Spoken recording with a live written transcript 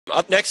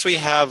Up next, we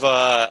have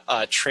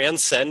a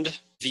Transcend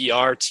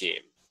VR team.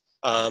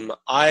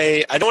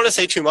 I don't want to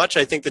say too much.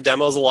 I think the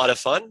demo is a lot of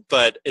fun,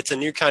 but it's a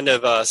new kind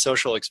of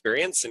social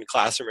experience and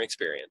classroom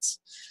experience.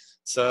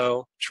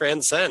 So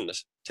Transcend,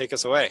 take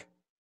us away.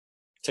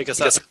 Take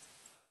us up.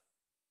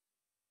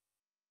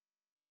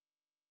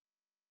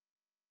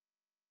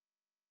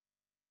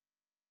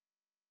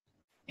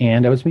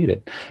 And I was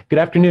muted. Good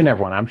afternoon,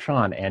 everyone. I'm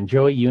Sean, and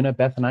Joey, Una,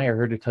 Beth, and I are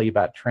here to tell you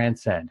about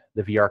Transcend,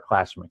 the VR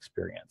classroom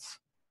experience.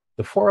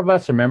 The four of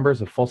us are members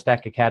of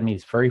Fullstack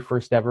Academy's very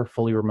first ever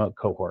fully remote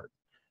cohort.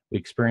 We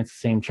experience the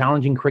same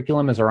challenging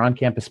curriculum as our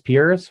on-campus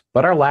peers,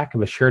 but our lack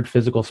of a shared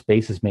physical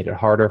space has made it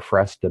harder for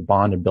us to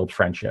bond and build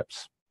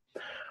friendships.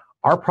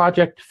 Our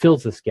project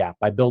fills this gap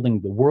by building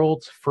the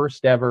world's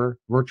first ever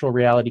virtual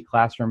reality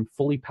classroom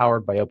fully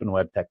powered by open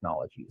web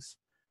technologies.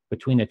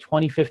 Between a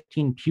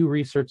 2015 Pew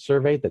Research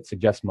survey that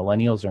suggests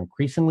millennials are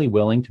increasingly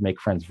willing to make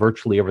friends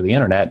virtually over the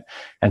internet,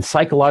 and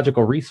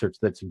psychological research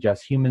that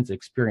suggests humans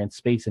experience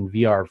space in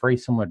VR very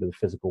similar to the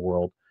physical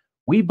world,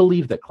 we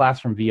believe that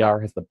Classroom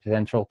VR has the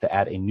potential to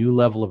add a new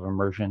level of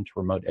immersion to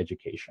remote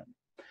education.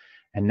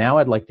 And now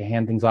I'd like to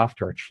hand things off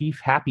to our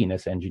Chief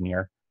Happiness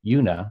Engineer,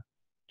 Una,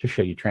 to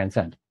show you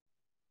Transcend.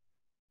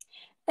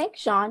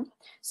 Thanks, Sean.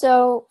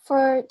 So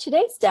for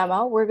today's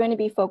demo, we're going to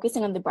be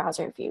focusing on the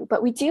browser view,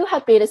 but we do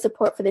have beta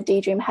support for the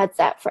Daydream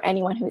headset for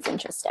anyone who's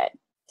interested.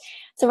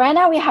 So right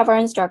now we have our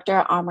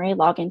instructor, Omri,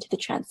 log into the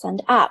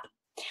Transcend app.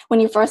 When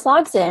he first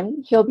logs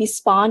in, he'll be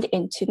spawned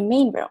into the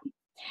main room.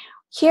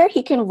 Here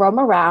he can roam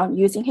around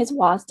using his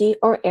WASD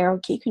or arrow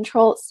key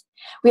controls.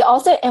 We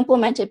also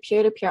implemented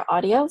peer-to-peer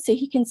audio so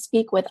he can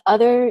speak with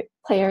other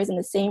players in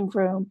the same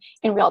room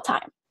in real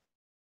time.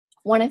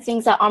 One of the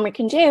things that Omri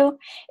can do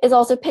is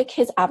also pick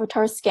his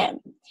avatar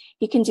skin.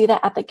 He can do that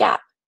at the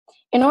gap.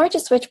 In order to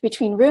switch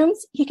between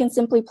rooms, he can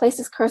simply place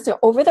his cursor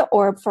over the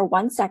orb for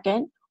 1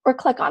 second or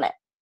click on it.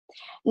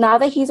 Now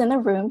that he's in the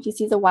room, he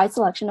sees a wide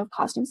selection of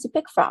costumes to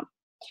pick from.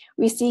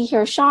 We see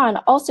here Sean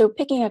also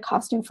picking a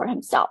costume for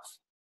himself.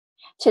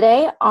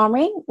 Today,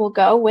 Omri will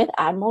go with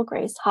Admiral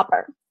Grace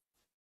Hopper.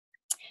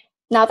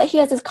 Now that he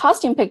has his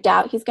costume picked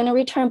out, he's going to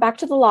return back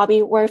to the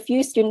lobby where a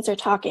few students are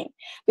talking,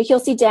 but he'll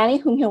see Danny,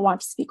 whom he'll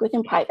want to speak with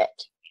in private.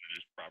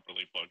 Just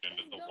properly plugged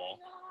into the wall.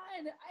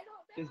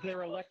 Is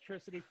there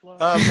electricity flowing?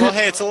 Well,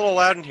 hey, it's a little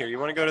loud in here. You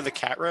want to go to the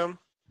cat room?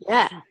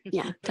 Yeah,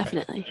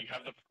 definitely. Do you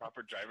have the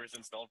proper drivers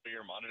installed for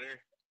your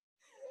monitor?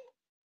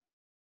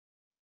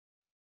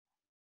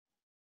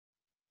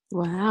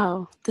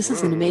 Wow, this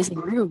is an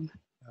amazing room.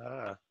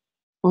 Ah.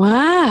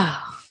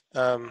 Wow.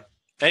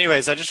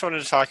 Anyways, I just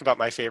wanted to talk about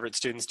my favorite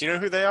students. Do you know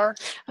who they are?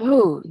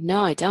 Oh,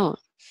 no, I don't.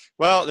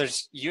 Well,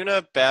 there's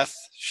Una, Beth,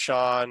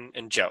 Sean,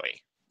 and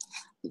Joey.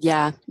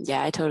 Yeah,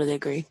 I totally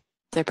agree.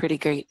 They're pretty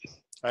great.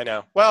 I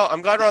know. Well,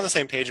 I'm glad we're on the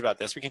same page about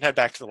this. We can head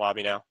back to the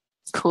lobby now.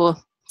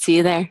 Cool. See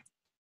you there.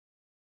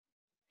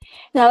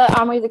 Now that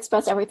Omri's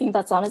expressed everything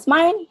that's on his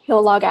mind,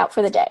 he'll log out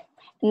for the day.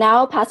 Now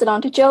I'll pass it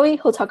on to Joey,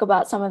 who'll talk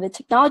about some of the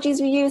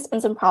technologies we used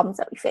and some problems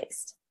that we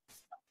faced.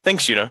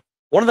 Thanks, Una.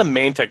 One of the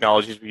main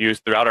technologies we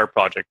used throughout our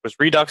project was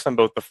Redux on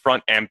both the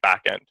front and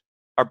back end.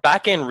 Our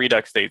back-end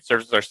Redux state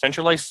serves as our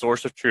centralized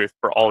source of truth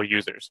for all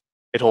users.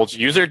 It holds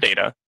user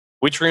data,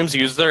 which rooms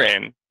users are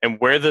in, and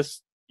where the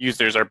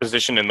users are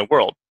positioned in the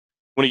world.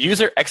 When a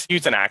user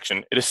executes an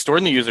action, it is stored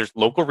in the user's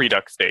local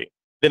Redux state,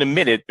 then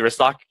emitted through a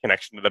socket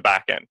connection to the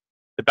back end.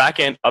 The back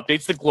end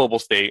updates the global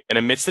state and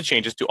emits the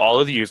changes to all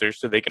of the users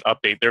so they can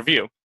update their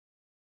view.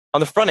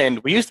 On the front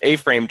end, we used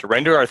A-Frame to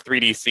render our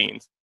 3D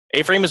scenes.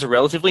 A-Frame is a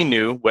relatively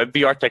new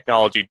WebVR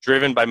technology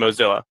driven by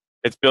Mozilla.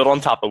 It's built on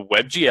top of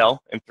WebGL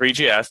and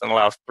 3GS and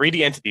allows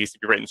 3D entities to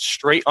be written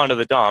straight onto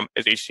the DOM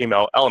as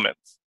HTML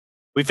elements.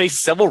 We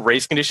faced several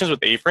race conditions with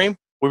A-Frame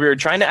where we were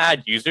trying to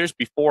add users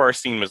before our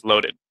scene was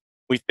loaded.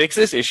 We fixed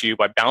this issue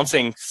by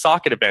bouncing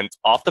socket events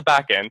off the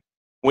back end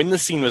when the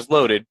scene was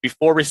loaded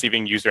before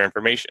receiving user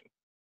information.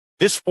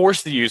 This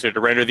forced the user to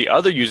render the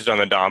other users on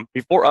the DOM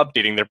before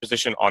updating their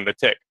position on the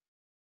tick.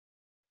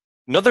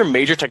 Another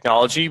major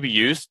technology we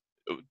used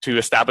to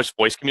establish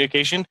voice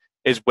communication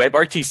is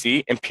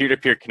WebRTC and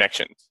peer-to-peer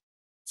connections.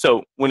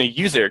 So when a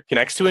user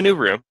connects to a new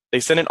room, they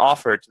send an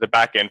offer to the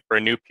backend for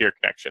a new peer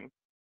connection.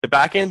 The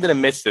backend then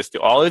emits this to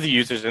all of the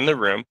users in the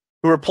room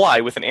who reply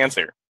with an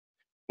answer.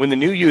 When the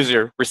new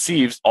user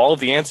receives all of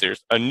the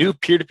answers, a new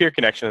peer-to-peer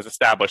connection is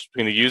established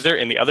between the user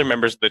and the other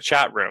members of the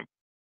chat room,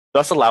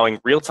 thus allowing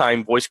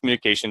real-time voice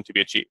communication to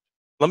be achieved.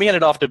 Let me hand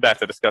it off to Beth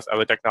to discuss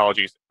other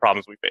technologies and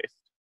problems we faced.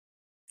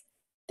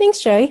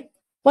 Thanks, Joey.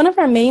 One of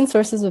our main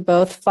sources of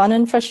both fun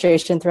and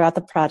frustration throughout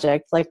the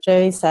project, like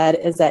Joey said,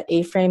 is that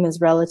A-Frame is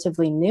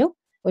relatively new.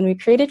 When we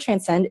created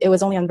Transcend, it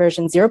was only on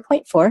version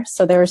 0.4,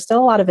 so there were still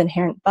a lot of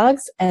inherent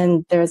bugs,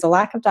 and there was a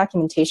lack of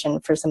documentation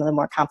for some of the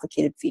more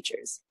complicated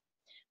features.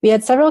 We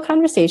had several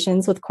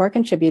conversations with core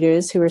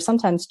contributors who were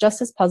sometimes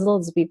just as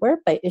puzzled as we were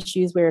by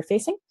issues we were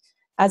facing,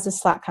 as the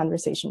Slack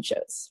conversation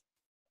shows.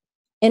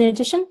 In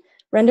addition,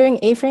 rendering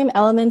A-Frame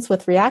elements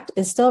with React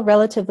is still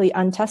relatively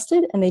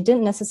untested, and they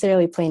didn't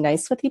necessarily play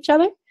nice with each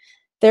other.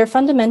 They're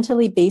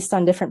fundamentally based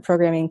on different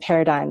programming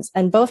paradigms,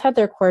 and both had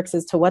their quirks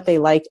as to what they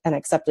liked and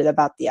accepted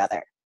about the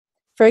other.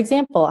 For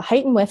example,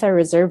 height and width are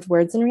reserved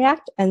words in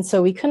React, and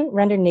so we couldn't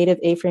render native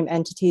A-frame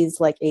entities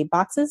like A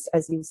boxes,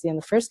 as you see in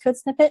the first code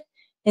snippet.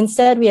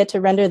 Instead, we had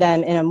to render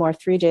them in a more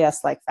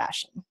Three.js-like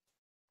fashion.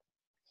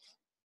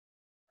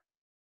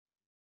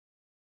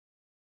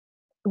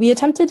 We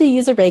attempted to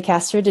use a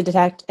raycaster to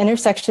detect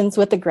intersections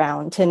with the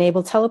ground to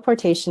enable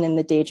teleportation in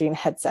the Daydream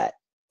headset.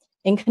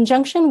 In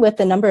conjunction with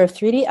the number of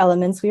 3D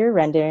elements we were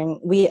rendering,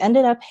 we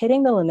ended up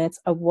hitting the limits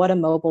of what a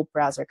mobile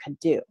browser could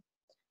do.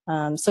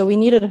 So we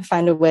needed to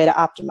find a way to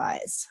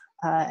optimize.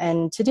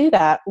 And to do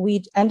that,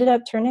 we ended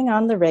up turning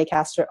on the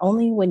raycaster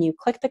only when you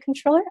click the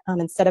controller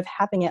instead of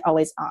having it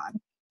always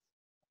on.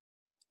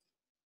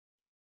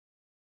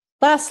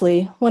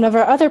 Lastly, one of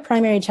our other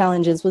primary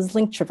challenges was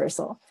link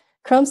traversal.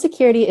 Chrome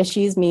security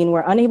issues mean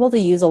we're unable to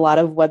use a lot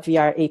of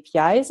WebVR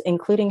APIs,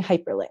 including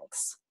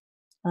hyperlinks.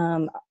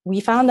 We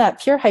found that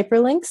pure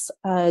hyperlinks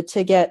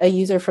to get a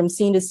user from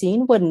scene to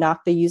scene would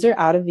knock the user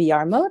out of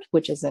VR mode,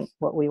 which isn't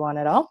what we want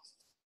at all.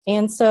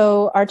 And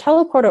so our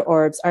teleporter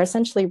orbs are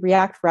essentially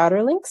React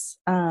router links,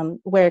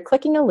 where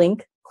clicking a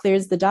link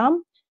clears the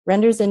DOM,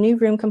 renders a new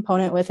room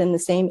component within the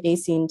same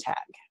ascene tag.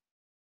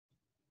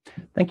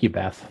 Thank you,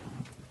 Beth.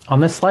 On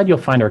this slide, you'll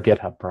find our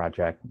GitHub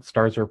project.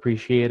 Stars are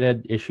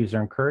appreciated, issues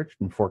are encouraged,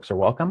 and forks are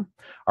welcome.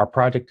 Our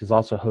project is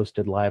also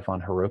hosted live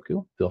on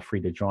Heroku. Feel free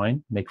to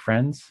join, make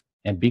friends,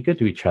 and be good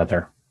to each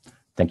other.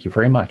 Thank you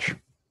very much.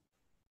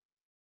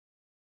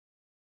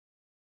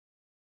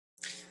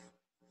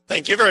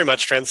 Thank you very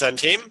much, Transcend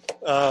team.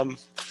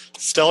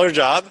 Stellar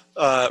job.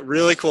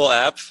 Really cool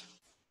app.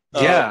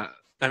 Yeah,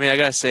 I mean, I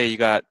gotta say, you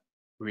got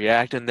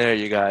React in there,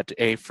 you got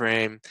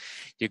A-Frame,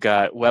 you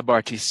got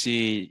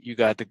WebRTC, you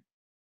got the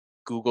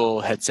Google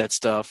headset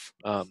stuff.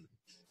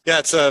 Yeah,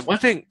 it's a one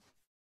thing.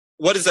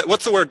 What is that?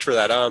 What's the word for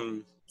that?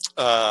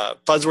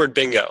 Buzzword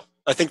bingo.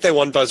 I think they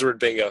won buzzword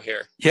bingo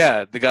here.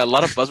 Yeah, they got a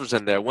lot of buzzwords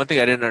in there. One thing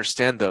I didn't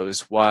understand though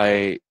is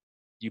why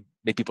you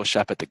make people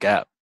shop at the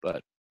Gap,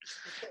 but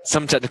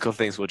some technical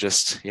things will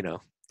just,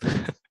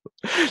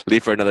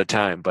 leave for another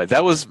time. But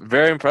that was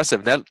very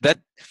impressive. That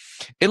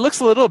it looks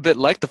a little bit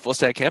like the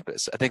Fullstack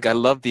campus. I think I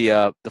love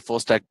the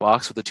Fullstack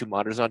box with the two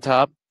monitors on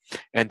top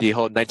and the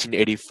whole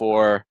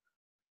 1984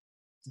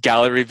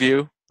 gallery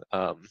view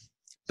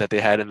that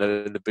they had in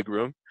the big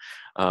room.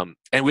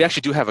 And we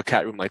actually do have a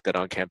cat room like that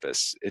on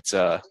campus. It's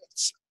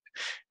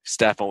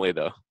staff only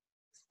though.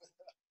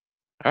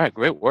 All right,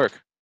 great work.